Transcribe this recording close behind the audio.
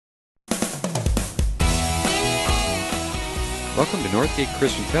Welcome to Northgate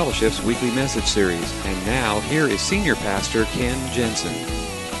Christian Fellowship's weekly message series. And now, here is Senior Pastor Ken Jensen.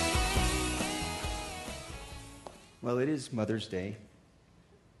 Well, it is Mother's Day.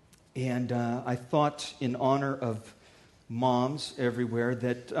 And I thought, in honor of moms everywhere,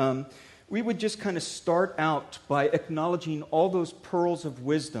 that we would just kind of start out by acknowledging all those pearls of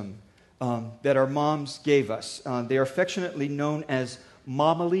wisdom that our moms gave us. They are affectionately known as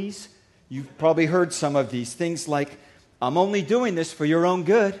momilies. You've probably heard some of these things like, "I'm only doing this for your own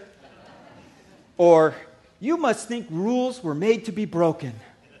good." Or, "You must think rules were made to be broken."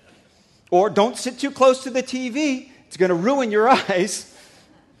 Or, "Don't sit too close to the TV. It's going to ruin your eyes."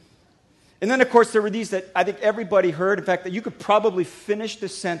 And then, of course, there were these that I think everybody heard. In fact, that you could probably finish the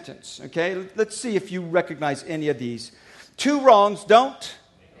sentence. Okay? Let's see if you recognize any of these. "Two wrongs don't."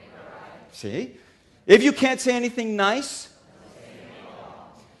 See? "If you can't say anything nice."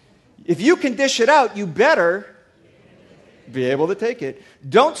 "If you can dish it out, you better be able to take it."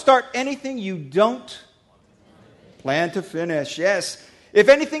 "Don't start anything you don't plan to finish." Yes. "If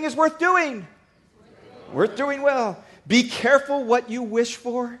anything is worth doing well." "Be careful what you wish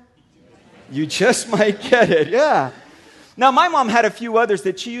for. You just might get it." Yeah. Now, my mom had a few others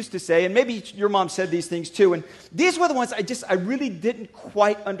that she used to say, and maybe your mom said these things too, and these were the ones I really didn't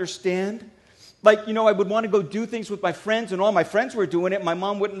quite understand. Like, I would want to go do things with my friends, and all my friends were doing it, and my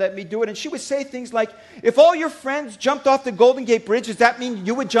mom wouldn't let me do it. And she would say things like, "If all your friends jumped off the Golden Gate Bridge, does that mean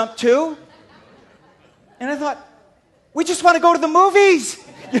you would jump too?" And I thought, we just want to go to the movies.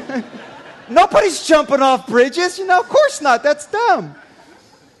 Nobody's jumping off bridges. Of course not. That's dumb.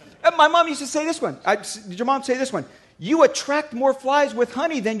 And my mom used to say this one. Did your mom say this one? "You attract more flies with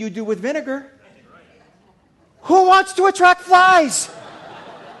honey than you do with vinegar." Who wants to attract flies?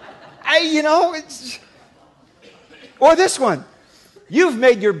 Or this one. "You've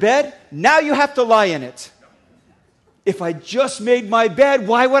made your bed, now you have to lie in it." If I just made my bed,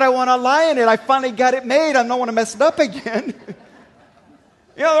 why would I want to lie in it? I finally got it made. I don't want to mess it up again.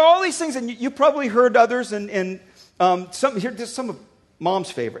 There are all these things, and you probably heard others, and here's some of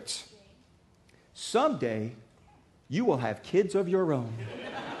Mom's favorites. "Someday, you will have kids of your own.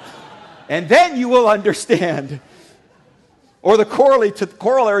 And then you will understand." Or the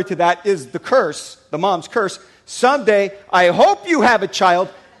corollary to that is the curse, the mom's curse. "Someday, I hope you have a child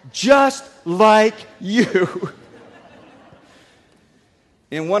just like you."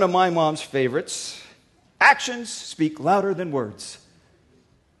 And one of my mom's favorites, "Actions speak louder than words."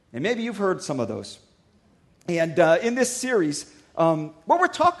 And maybe you've heard some of those. And in this series, what we're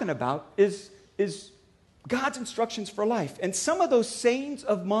talking about is God's instructions for life. And some of those sayings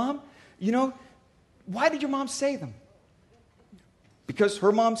of Mom, why did your mom say them? Because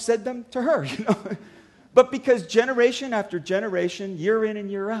her mom said them to her, But because generation after generation, year in and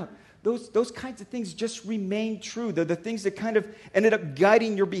year out, those kinds of things just remain true. They're the things that kind of ended up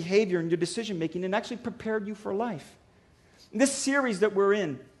guiding your behavior and your decision making and actually prepared you for life. In this series that we're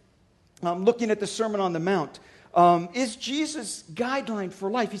in, looking at the Sermon on the Mount, is Jesus' guideline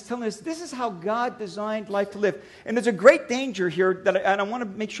for life. He's telling us this is how God designed life to live. And there's a great danger here, and I want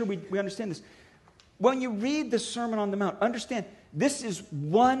to make sure we understand this. When you read the Sermon on the Mount, understand this is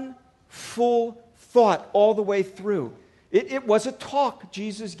one full thought all the way through. It was a talk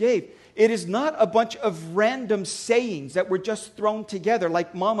Jesus gave. It is not a bunch of random sayings that were just thrown together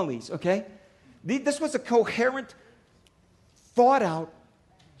like homilies, okay? This was a coherent, thought out,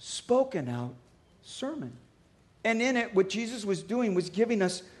 spoken out sermon. And in it, what Jesus was doing was giving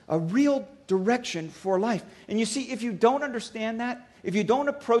us a real direction for life. And you see, if you don't understand that, if you don't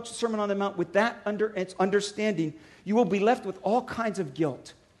approach the Sermon on the Mount with that understanding, you will be left with all kinds of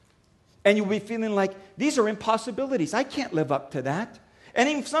guilt. And you'll be feeling like, these are impossibilities. I can't live up to that. And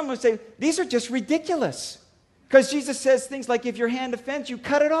even some would say, these are just ridiculous. Because Jesus says things like, if your hand offends you,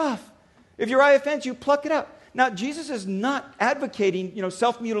 cut it off. If your eye offends you, pluck it out. Now, Jesus is not advocating,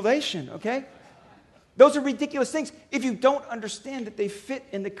 self-mutilation, okay? Those are ridiculous things if you don't understand that they fit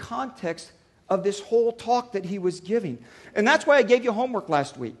in the context of this whole talk that he was giving. And that's why I gave you homework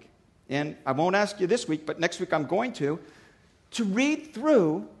last week. And I won't ask you this week, but next week I'm going to read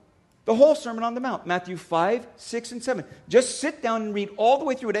through the whole Sermon on the Mount, Matthew 5, 6, and 7. Just sit down and read all the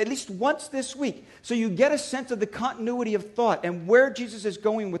way through it at least once this week so you get a sense of the continuity of thought and where Jesus is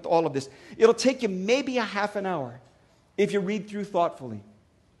going with all of this. It'll take you maybe a half an hour if you read through thoughtfully.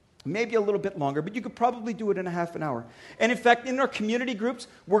 Maybe a little bit longer, but you could probably do it in a half an hour. And in fact, in our community groups,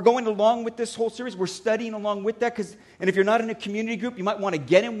 we're going along with this whole series. We're studying along with that. And if you're not in a community group, you might want to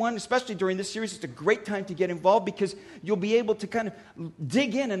get in one, especially during this series. It's a great time to get involved because you'll be able to kind of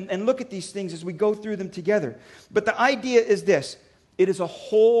dig in and look at these things as we go through them together. But the idea is this. It is a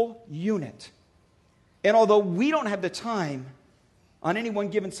whole unit. And although we don't have the time on any one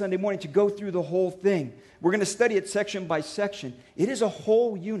given Sunday morning to go through the whole thing. We're going to study it section by section. It is a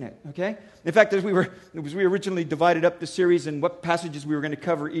whole unit, okay? In fact, as we originally divided up the series and what passages we were going to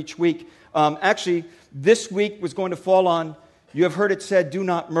cover each week, actually, this week was going to fall on, you have heard it said, do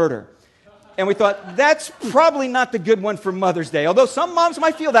not murder. And we thought, that's probably not the good one for Mother's Day. Although some moms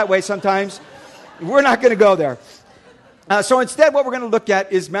might feel that way sometimes. We're not going to go there. So instead, what we're going to look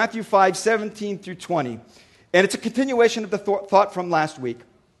at is Matthew 5, 17 through 20. And it's a continuation of the thought from last week.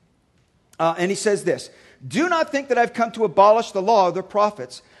 And he says this, do not think that I've come to abolish the law of the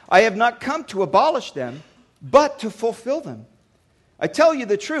prophets. I have not come to abolish them, but to fulfill them. I tell you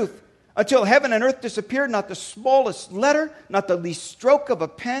the truth, until heaven and earth disappear, not the smallest letter, not the least stroke of a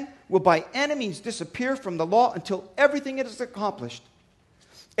pen will by any means disappear from the law until everything is accomplished.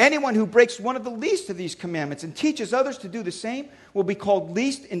 Anyone who breaks one of the least of these commandments and teaches others to do the same will be called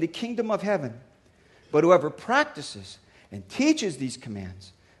least in the kingdom of heaven. But whoever practices and teaches these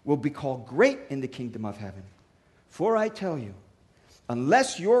commands will be called great in the kingdom of heaven. For I tell you,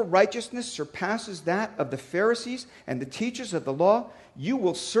 unless your righteousness surpasses that of the Pharisees and the teachers of the law, you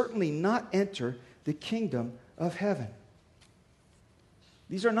will certainly not enter the kingdom of heaven.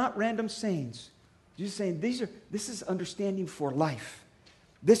 These are not random sayings. Jesus is saying this is understanding for life.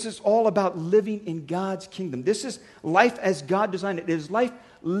 This is all about living in God's kingdom. This is life as God designed it. It is life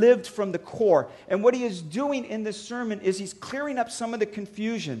lived from the core. And what he is doing in this sermon is he's clearing up some of the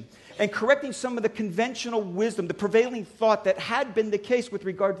confusion and correcting some of the conventional wisdom, the prevailing thought that had been the case with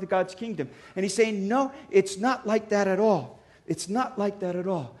regard to God's kingdom. And he's saying, no, it's not like that at all. It's not like that at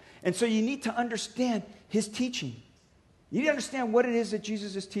all. And so you need to understand his teaching. You need to understand what it is that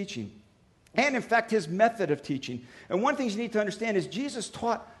Jesus is teaching. And, in fact, his method of teaching. And one thing you need to understand is Jesus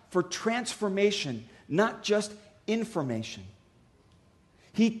taught for transformation, not just information.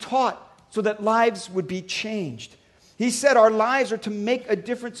 He taught so that lives would be changed. He said our lives are to make a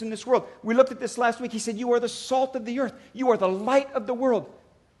difference in this world. We looked at this last week. He said, you are the salt of the earth. You are the light of the world.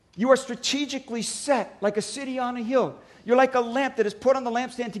 You are strategically set like a city on a hill. You're like a lamp that is put on the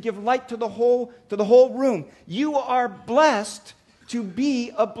lampstand to give light to the whole room. You are blessed to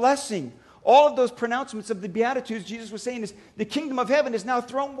be a blessing. All of those pronouncements of the Beatitudes, Jesus was saying is, the kingdom of heaven is now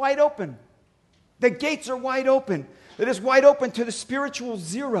thrown wide open. The gates are wide open. It is wide open to the spiritual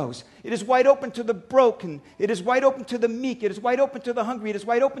zeros. It is wide open to the broken. It is wide open to the meek. It is wide open to the hungry. It is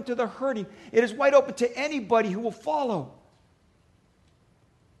wide open to the hurting. It is wide open to anybody who will follow.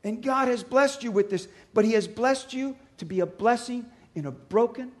 And God has blessed you with this, but he has blessed you to be a blessing in a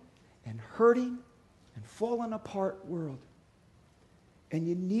broken and hurting and fallen apart world. And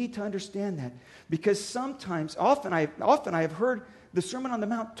you need to understand that, because often I have heard the Sermon on the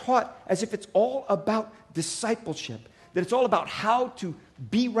Mount taught as if it's all about discipleship, that it's all about how to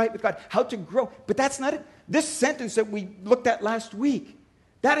be right with God, how to grow. But that's not it. This sentence that we looked at last week,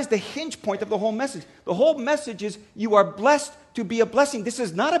 that is the hinge point of the whole message. The whole message is you are blessed to be a blessing. This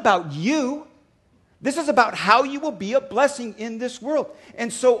is not about you. This is about how you will be a blessing in this world.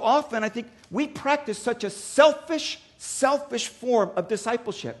 And so often I think we practice such a selfish form of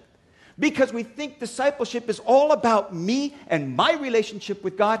discipleship because we think discipleship is all about me and my relationship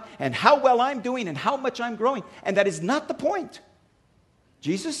with God and how well I'm doing and how much I'm growing. And that is not the point.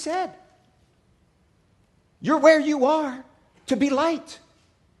 Jesus said, you're where you are to be light.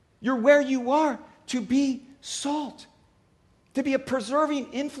 You're where you are to be salt, to be a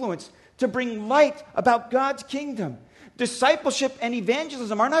preserving influence, to bring light about God's kingdom. Discipleship and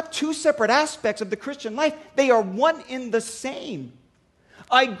evangelism are not two separate aspects of the Christian life. They are one in the same.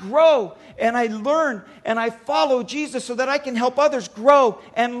 I grow and I learn and I follow Jesus so that I can help others grow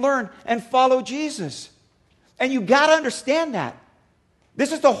and learn and follow Jesus. And you got to understand that.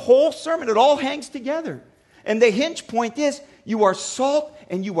 This is the whole sermon. It all hangs together. And the hinge point is you are salt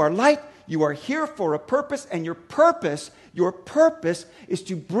and you are light. You are here for a purpose, and your purpose is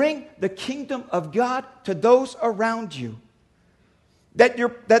to bring the kingdom of God to those around you. That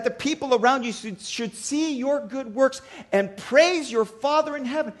the people around you should see your good works and praise your Father in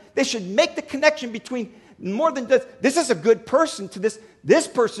heaven. They should make the connection between more than this is a good person to this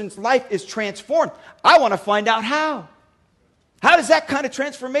person's life is transformed. I want to find out how. How does that kind of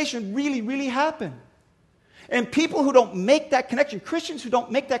transformation really, really happen? And people who don't make that connection, Christians who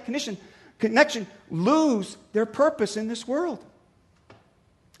don't make that connection lose their purpose in this world.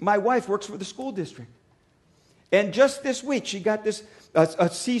 My wife works for the school district. And just this week, she got this a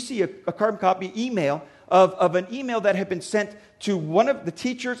carbon copy email of an email that had been sent to one of the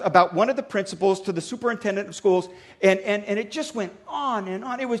teachers about one of the principals to the superintendent of schools. And it just went on and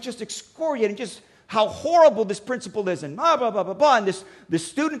on. It was just excoriating, just how horrible this principal is, and blah, blah, blah, blah, blah, and this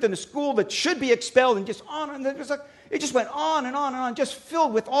student in the school that should be expelled, and just on and on. It just went on and on and on, just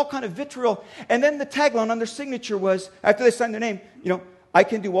filled with all kind of vitriol. And then the tagline on their signature was, after they signed their name, I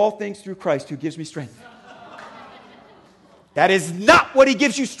can do all things through Christ who gives me strength. That is not what he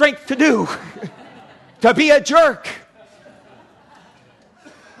gives you strength to do, to be a jerk.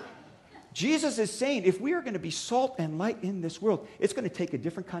 Jesus is saying, if we are going to be salt and light in this world, it's going to take a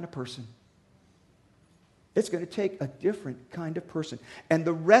different kind of person. It's going to take a different kind of person. And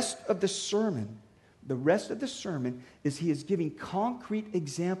the rest of the sermon is he is giving concrete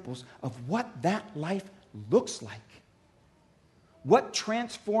examples of what that life looks like. What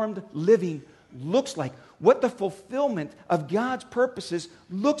transformed living looks like. What the fulfillment of God's purposes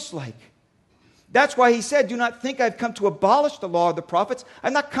looks like. That's why he said, do not think I've come to abolish the law of the prophets.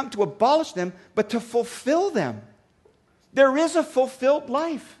 I've not come to abolish them, but to fulfill them. There is a fulfilled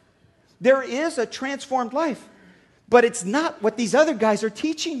life. There is a transformed life. But it's not what these other guys are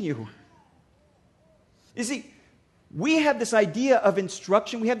teaching you. You see, we have this idea of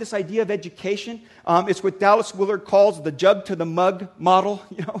instruction. We have this idea of education. It's what Dallas Willard calls the jug to the mug model.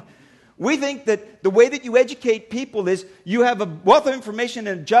 We think that the way that you educate people is you have a wealth of information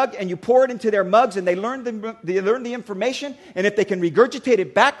in a jug and you pour it into their mugs and they learn the information, and if they can regurgitate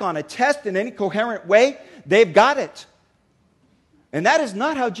it back on a test in any coherent way, they've got it. And that is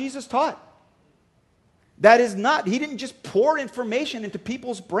not how Jesus taught. That is not. He didn't just pour information into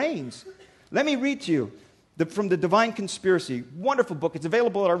people's brains. Let me read to you from The Divine Conspiracy. Wonderful book. It's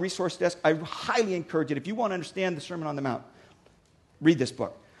available at our resource desk. I highly encourage it. If you want to understand the Sermon on the Mount, read this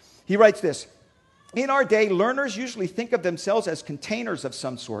book. He writes this: in our day, learners usually think of themselves as containers of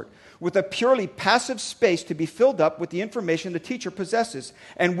some sort, with a purely passive space to be filled up with the information the teacher possesses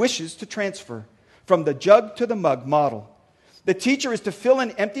and wishes to transfer, from the jug to the mug model. The teacher is to fill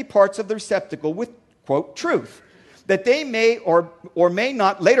in empty parts of the receptacle with, quote, truth, that they may or may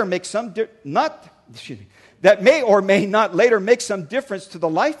not later make some that may or may not later make some difference to the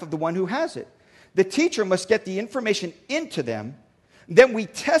life of the one who has it. The teacher must get the information into them. Then we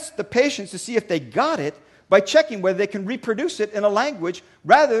test the patients to see if they got it by checking whether they can reproduce it in a language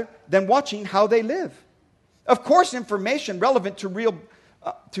rather than watching how they live. Of course, information relevant to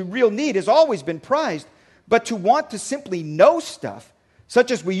real need has always been prized, but to want to simply know stuff, such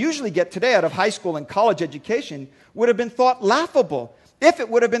as we usually get today out of high school and college education, would have been thought laughable, if it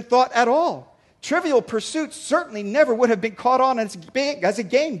would have been thought at all. Trivial pursuits certainly never would have been caught on as a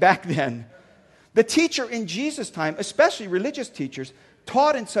game back then. The teacher in Jesus' time, especially religious teachers,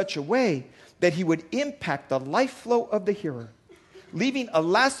 taught in such a way that he would impact the life flow of the hearer, leaving a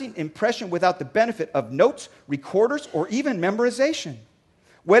lasting impression without the benefit of notes, recorders, or even memorization.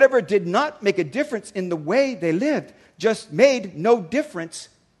 Whatever did not make a difference in the way they lived just made no difference,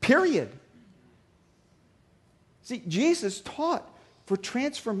 period. See, Jesus taught for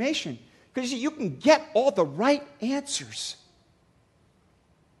transformation, because you can get all the right answers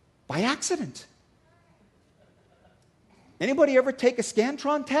by accident. Anybody ever take a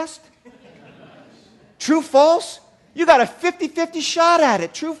Scantron test? True, false? You got a 50-50 shot at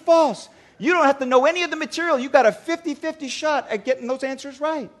it. True, false. You don't have to know any of the material. You got a 50-50 shot at getting those answers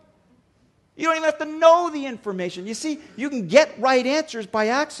right. You don't even have to know the information. You see, you can get right answers by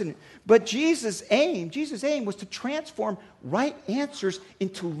accident. But Jesus' aim was to transform right answers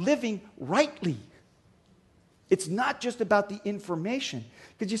into living rightly. It's not just about the information.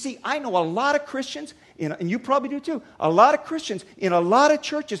 Because you see, I know a lot of Christians, and you probably do too, a lot of Christians in a lot of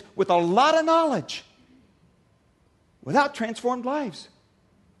churches with a lot of knowledge without transformed lives.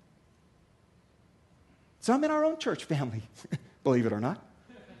 Some in our own church family, believe it or not.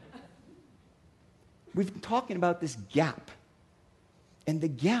 We've been talking about this gap. And the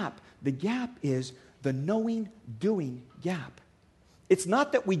gap is the knowing-doing gap. It's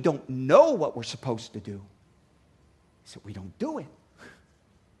not that we don't know what we're supposed to do. It's that we don't do it.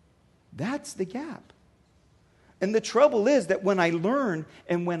 That's the gap. And the trouble is that when I learn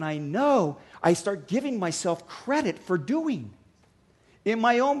and when I know, I start giving myself credit for doing. In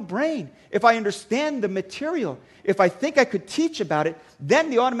my own brain, if I understand the material, if I think I could teach about it, then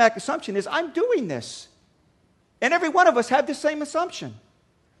the automatic assumption is I'm doing this. And every one of us have the same assumption.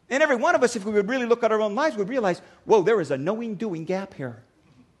 And every one of us, if we would really look at our own lives, would realize, whoa, there is a knowing-doing gap here.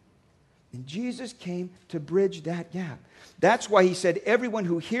 And Jesus came to bridge that gap. That's why he said, everyone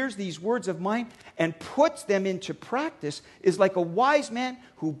who hears these words of mine and puts them into practice is like a wise man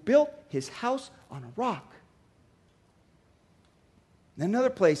who built his house on a rock. In another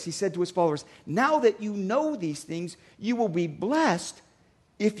place, he said to his followers, now that you know these things, you will be blessed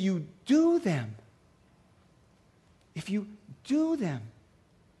if you do them. If you do them.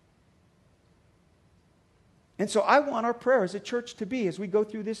 And so I want our prayer as a church to be as we go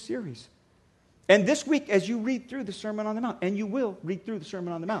through this series. And this week, as you read through the Sermon on the Mount, and you will read through the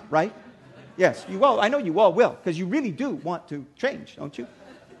Sermon on the Mount, right? Yes, you will. I know you all will, because you really do want to change, don't you?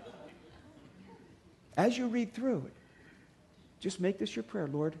 As you read through it, just make this your prayer.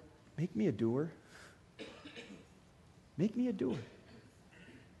 Lord, make me a doer. Make me a doer.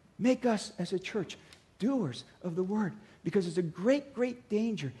 Make us as a church doers of the word, because there's a great, great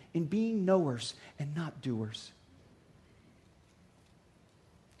danger in being knowers and not doers.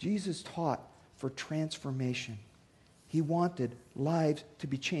 Jesus taught for transformation. He wanted lives to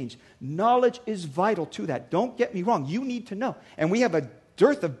be changed. Knowledge is vital to that. Don't get me wrong. You need to know. And we have a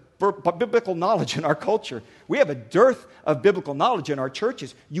dearth of biblical knowledge in our culture. We have a dearth of biblical knowledge in our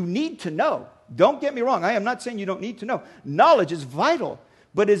churches. You need to know. Don't get me wrong. I am not saying you don't need to know. Knowledge is vital,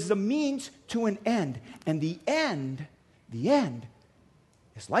 but is the means to an end. And the end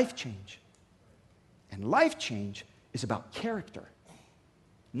is life change. And life change is about character,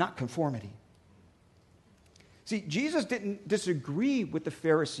 not conformity. See, Jesus didn't disagree with the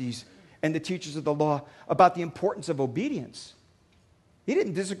Pharisees and the teachers of the law about the importance of obedience. He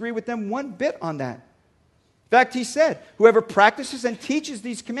didn't disagree with them one bit on that. In fact, he said, whoever practices and teaches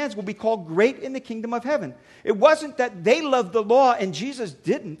these commands will be called great in the kingdom of heaven. It wasn't that they loved the law and Jesus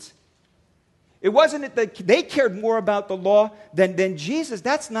didn't. It wasn't that they cared more about the law than Jesus.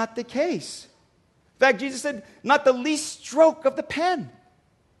 That's not the case. In fact, Jesus said, not the least stroke of the pen.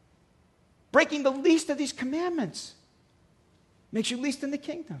 Breaking the least of these commandments makes you least in the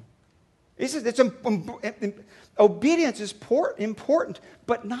kingdom. He says obedience is important,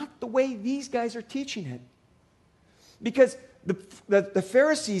 but not the way these guys are teaching it. Because the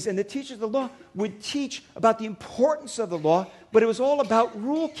Pharisees and the teachers of the law would teach about the importance of the law, but it was all about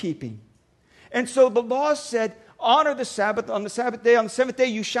rule keeping. And so the law said, honor the Sabbath on the Sabbath day. On the seventh day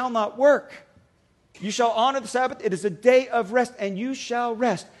you shall not work. You shall honor the Sabbath. It is a day of rest, and you shall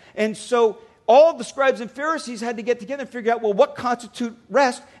rest. And so all the scribes and Pharisees had to get together and figure out, well, what constitutes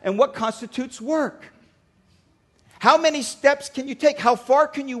rest and what constitutes work? How many steps can you take? How far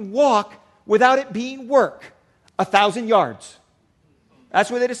can you walk without it being work? 1,000 yards. That's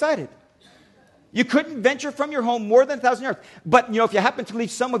what they decided. You couldn't venture from your home more than 1,000 yards. But, if you happen to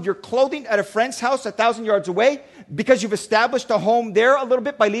leave some of your clothing at a friend's house 1,000 yards away, because you've established a home there a little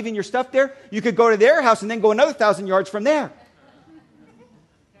bit by leaving your stuff there, you could go to their house and then go another 1,000 yards from there.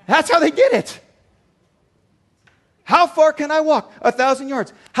 That's how they did it. How far can I walk? 1,000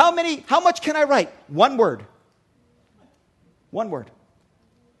 yards. How much can I write? One word. One word.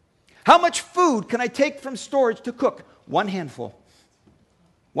 How much food can I take from storage to cook? One handful.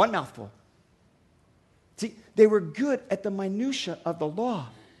 One mouthful. See, they were good at the minutia of the law.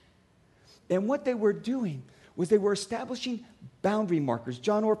 And what they were doing was they were establishing boundary markers.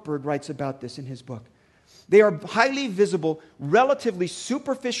 John Ortberg writes about this in his book. They are highly visible, relatively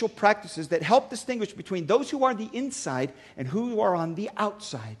superficial practices that help distinguish between those who are on the inside and who are on the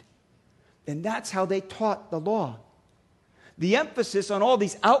outside. And that's how they taught the law. The emphasis on all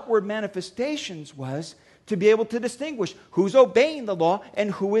these outward manifestations was to be able to distinguish who's obeying the law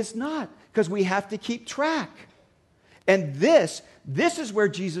and who is not, because we have to keep track. And this is where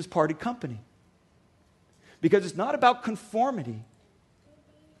Jesus parted company. Because it's not about conformity.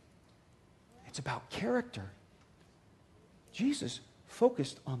 It's about character. Jesus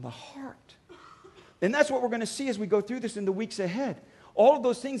focused on the heart. And that's what we're going to see as we go through this in the weeks ahead. All of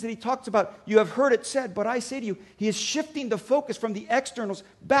those things that he talks about, you have heard it said, but I say to you, he is shifting the focus from the externals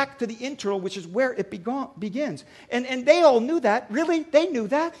back to the internal, which is where it begins. And they all knew that. Really? They knew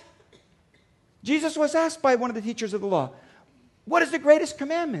that. Jesus was asked by one of the teachers of the law, what is the greatest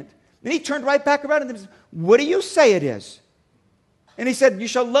commandment? And he turned right back around and said, what do you say it is? And he said, you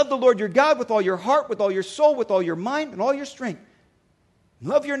shall love the Lord your God with all your heart, with all your soul, with all your mind, and all your strength.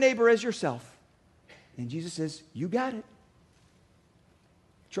 Love your neighbor as yourself. And Jesus says, you got it.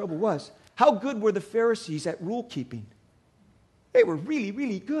 Trouble was, how good were the Pharisees at rule keeping? They were really,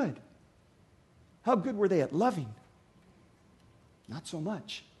 really good. How good were they at loving? Not so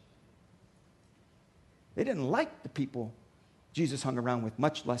much. They didn't like the people Jesus hung around with,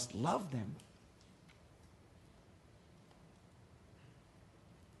 much less love them.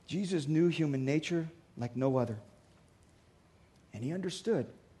 Jesus knew human nature like no other. And he understood,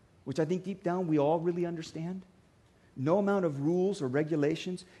 which I think deep down we all really understand. No amount of rules or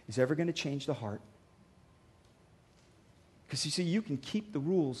regulations is ever going to change the heart. Because you see, you can keep the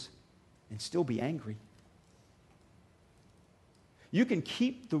rules and still be angry. You can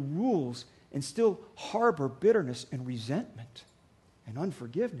keep the rules and still harbor bitterness and resentment and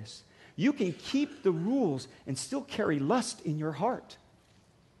unforgiveness. You can keep the rules and still carry lust in your heart.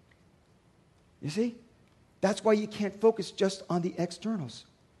 You see? That's why you can't focus just on the externals.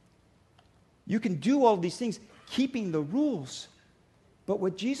 You can do all these things, keeping the rules. But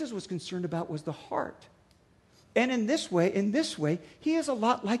what Jesus was concerned about was the heart. And in this way, he is a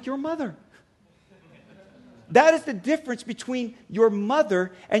lot like your mother. That is the difference between your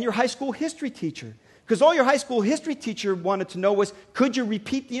mother and your high school history teacher. Because all your high school history teacher wanted to know was, could you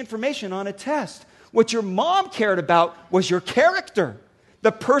repeat the information on a test? What your mom cared about was your character,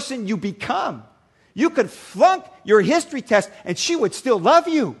 the person you become. You could flunk your history test and she would still love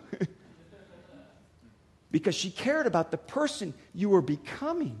you. Because she cared about the person you were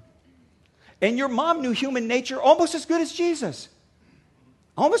becoming. And your mom knew human nature almost as good as Jesus.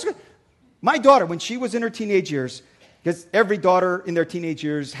 Almost good. My daughter, when she was in her teenage years, because every daughter in their teenage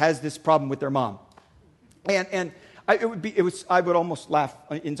years has this problem with their mom. And I would almost laugh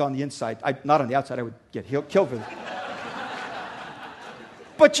on the inside. Not on the outside, I would get killed for this.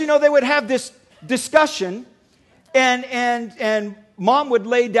 But they would have this discussion, and mom would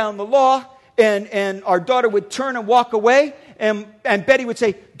lay down the law, and our daughter would turn and walk away, and Betty would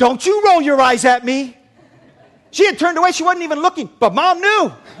say, "Don't you roll your eyes at me." She had turned away, she wasn't even looking, but mom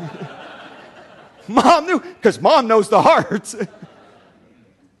knew. Mom knew, because mom knows the heart.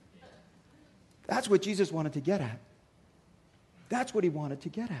 That's what Jesus wanted to get at. That's what he wanted to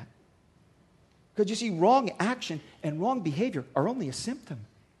get at. Because you see, wrong action and wrong behavior are only a symptom.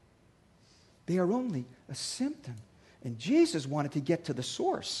 They are only a symptom. And Jesus wanted to get to the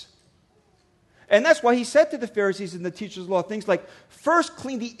source. And that's why he said to the Pharisees and the teachers of the law things like, first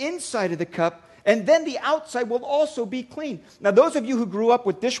clean the inside of the cup, and then the outside will also be clean. Now, those of you who grew up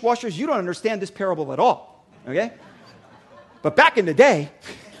with dishwashers, you don't understand this parable at all. Okay? But back in the day,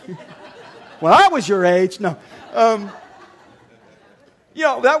 when I was your age, that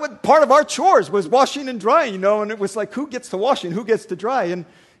was part of our chores was washing and drying, and it was like, who gets to wash and who gets to dry? And,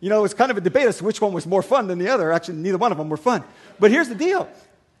 it was kind of a debate as to which one was more fun than the other. Actually, neither one of them were fun. But here's the deal.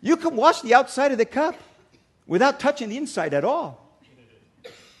 You can wash the outside of the cup without touching the inside at all.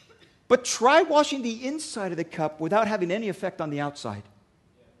 But try washing the inside of the cup without having any effect on the outside.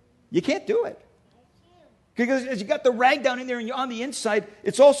 You can't do it. Because as you got the rag down in there and you're on the inside,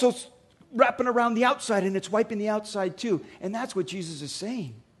 it's also wrapping around the outside and it's wiping the outside too. And that's what Jesus is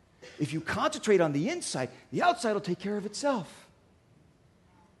saying. If you concentrate on the inside, the outside will take care of itself.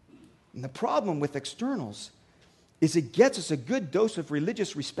 And the problem with externals is it gets us a good dose of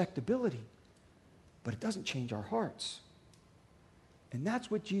religious respectability, but it doesn't change our hearts. And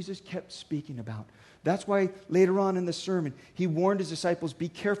that's what Jesus kept speaking about. That's why later on in the sermon, he warned his disciples, be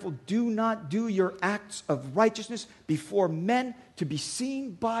careful, do not do your acts of righteousness before men to be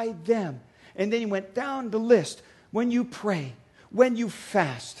seen by them. And then he went down the list. When you pray, when you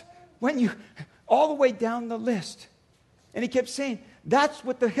fast, all the way down the list. And he kept saying, that's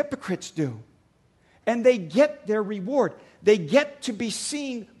what the hypocrites do. And they get their reward. They get to be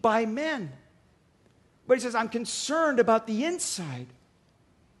seen by men. But he says, I'm concerned about the inside.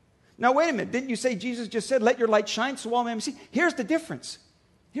 Now, wait a minute. Didn't you say Jesus just said, let your light shine so all men may see? Here's the difference.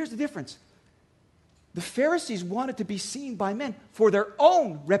 The Pharisees wanted to be seen by men for their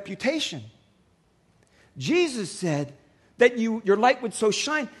own reputation. Jesus said that your light would so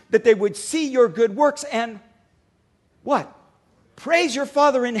shine that they would see your good works and what? Praise your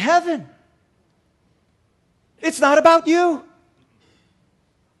Father in heaven. It's not about you.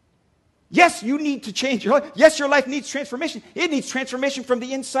 Yes, you need to change your life. Yes, your life needs transformation. It needs transformation from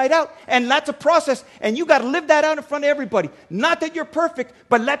the inside out. And that's a process. And you got to live that out in front of everybody. Not that you're perfect,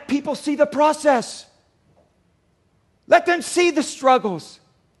 but let people see the process. Let them see the struggles.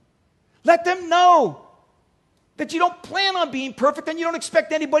 Let them know that you don't plan on being perfect and you don't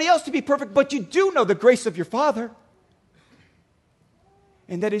expect anybody else to be perfect, but you do know the grace of your Father.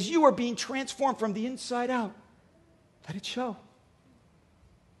 And that as you are being transformed from the inside out, let it show.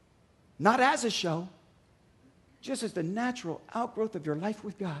 Not as a show, just as the natural outgrowth of your life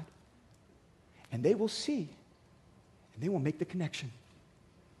with God. And they will see, and they will make the connection.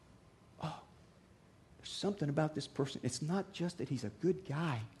 Oh, there's something about this person. It's not just that he's a good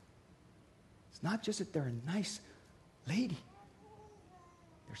guy. It's not just that they're a nice lady.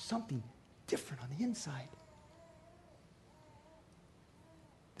 There's something different on the inside.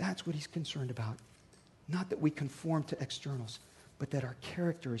 That's what he's concerned about. Not that we conform to externals, but that our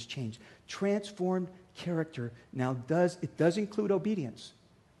character is changed. Transformed character now does include obedience.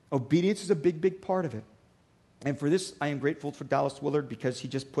 Obedience is a big, big part of it. And for this, I am grateful for Dallas Willard because he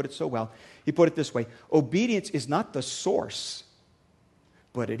just put it so well. He put it this way: obedience is not the source,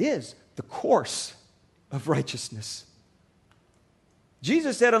 but it is the course of righteousness.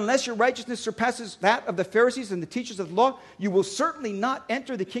 Jesus said, unless your righteousness surpasses that of the Pharisees and the teachers of the law, you will certainly not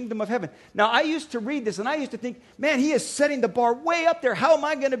enter the kingdom of heaven. Now, I used to read this, and I used to think, man, he is setting the bar way up there. How am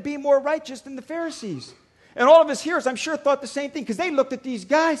I going to be more righteous than the Pharisees? And all of us hearers, I'm sure, thought the same thing, because they looked at these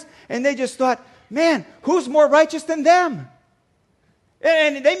guys, and they just thought, man, who's more righteous than them?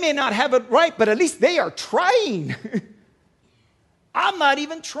 And they may not have it right, but at least they are trying. I'm not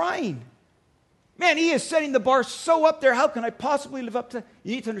even trying. Man, he is setting the bar so up there. How can I possibly live up to?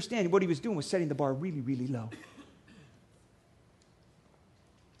 You need to understand what he was doing was setting the bar really, really low.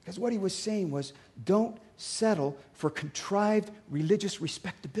 Because what he was saying was, don't settle for contrived religious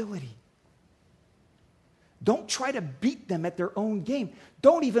respectability. Don't try to beat them at their own game.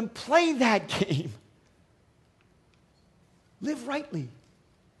 Don't even play that game. Live rightly.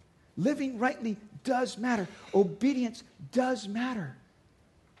 Living rightly does matter. Obedience does matter.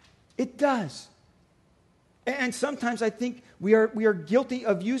 It does. And sometimes I think we are guilty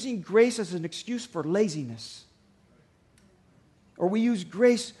of using grace as an excuse for laziness. Or we use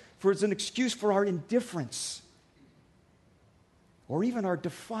grace as an excuse for our indifference. Or even our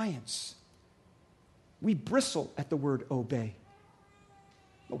defiance. We bristle at the word obey.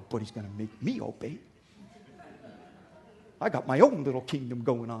 Nobody's going to make me obey. I got my own little kingdom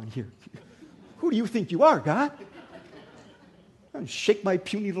going on here. Who do you think you are, God? I'm going to shake my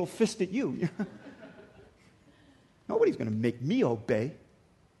puny little fist at you. Nobody's going to make me obey.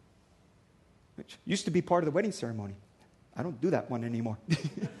 Which used to be part of the wedding ceremony. I don't do that one anymore.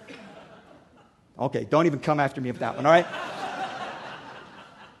 Okay, don't even come after me with that one, all right?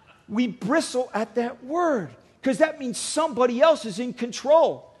 We bristle at that word because that means somebody else is in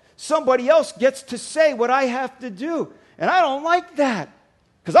control. Somebody else gets to say what I have to do. And I don't like that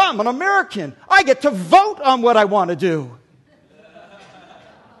because I'm an American. I get to vote on what I want to do.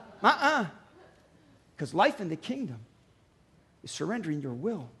 Because life in the kingdom is surrendering your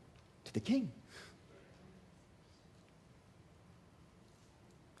will to the king.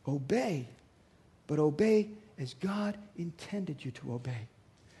 Obey, but obey as God intended you to obey.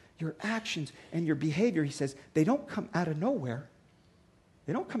 Your actions and your behavior, he says, they don't come out of nowhere.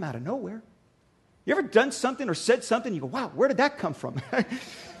 They don't come out of nowhere. You ever done something or said something, you go, wow, where did that come from?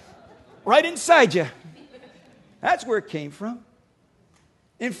 Right inside you. That's where it came from.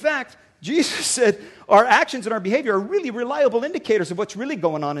 In fact, Jesus said our actions and our behavior are really reliable indicators of what's really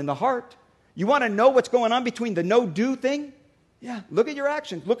going on in the heart. You want to know what's going on between the no-do thing? Yeah, look at your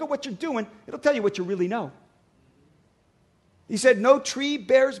actions. Look at what you're doing. It'll tell you what you really know. He said, no tree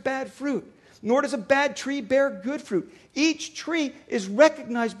bears bad fruit, nor does a bad tree bear good fruit. Each tree is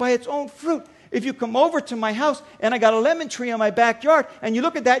recognized by its own fruit. If you come over to my house and I got a lemon tree in my backyard and you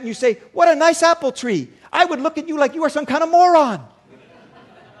look at that and you say, what a nice apple tree, I would look at you like you are some kind of moron.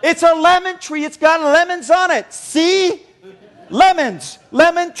 It's a lemon tree. It's got lemons on it. See? Lemons.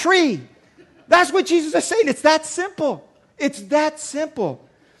 Lemon tree. That's what Jesus is saying. It's that simple. It's that simple.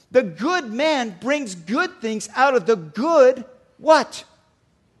 The good man brings good things out of the good what?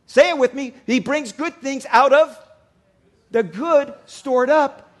 Say it with me. He brings good things out of the good stored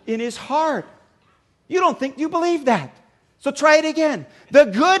up in his heart. You don't think you believe that. So try it again. The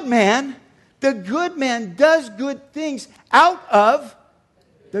good man does good things out of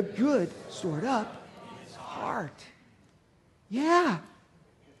the good stored up in his heart. Yeah.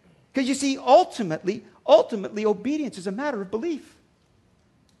 Because you see, ultimately, obedience is a matter of belief.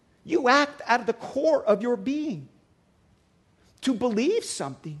 You act out of the core of your being. To believe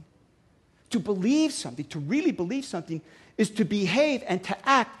something, to really believe something, is to behave and to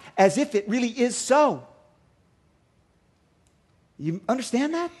act as if it really is so. You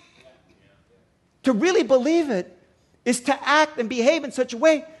understand that? To really believe it is to act and behave in such a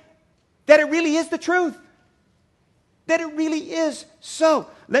way that it really is the truth. That it really is so.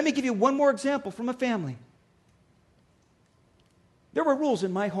 Let me give you one more example from a family. There were rules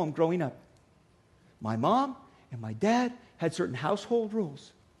in my home growing up. My mom and my dad had certain household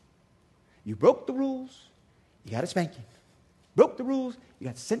rules. You broke the rules, you got a spanking. Broke the rules, you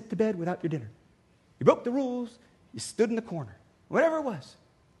got sent to bed without your dinner. You broke the rules, you stood in the corner. Whatever it was.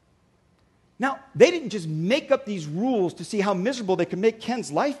 Now, they didn't just make up these rules to see how miserable they could make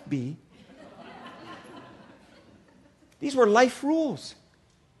Ken's life be. These were life rules.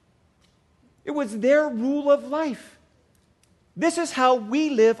 It was their rule of life. This is how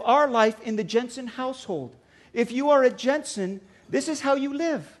we live our life in the Jensen household. If you are a Jensen, this is how you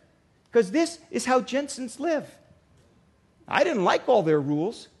live. Because this is how Jensens live. I didn't like all their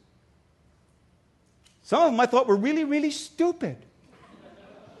rules. Some of them I thought were really, really stupid.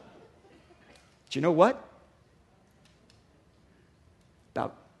 But you know what?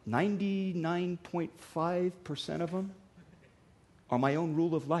 About 99.5% of them are my own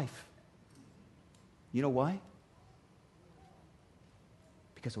rule of life. You know why?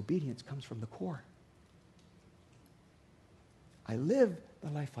 Because obedience comes from the core. I live the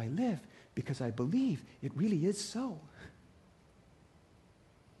life I live because I believe it really is so.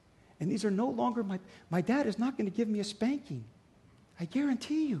 And these are no longer my dad is not going to give me a spanking. I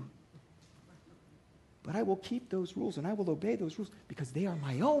guarantee you. But I will keep those rules and I will obey those rules because they are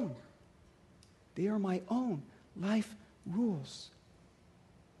my own. They are my own life rules.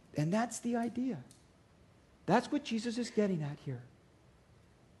 And that's the idea. That's what Jesus is getting at here.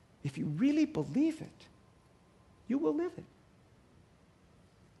 If you really believe it, you will live it.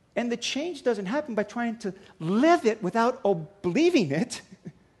 And the change doesn't happen by trying to live it without believing it.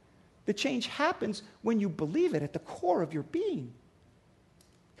 The change happens when you believe it at the core of your being.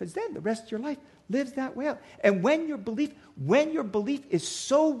 Because then the rest of your life lives that way out. And when your belief is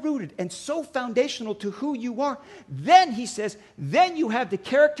so rooted and so foundational to who you are, then, he says, then you have the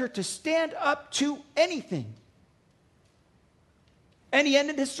character to stand up to anything. And he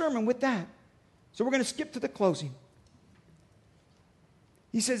ended his sermon with that. So we're going to skip to the closing.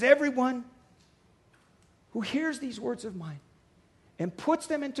 He says, everyone who hears these words of mine and puts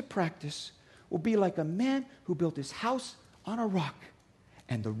them into practice will be like a man who built his house on a rock.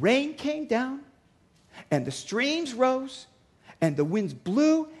 And the rain came down, and the streams rose, and the winds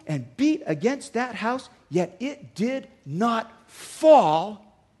blew and beat against that house, yet it did not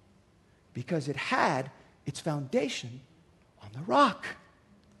fall because it had its foundation on the rock.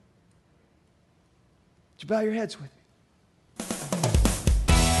 Would you bow your heads with me?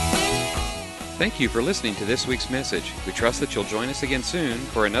 Thank you for listening to this week's message. We trust that you'll join us again soon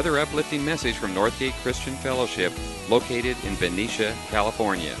for another uplifting message from Northgate Christian Fellowship, located in Benicia,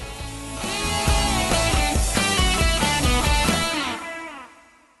 California.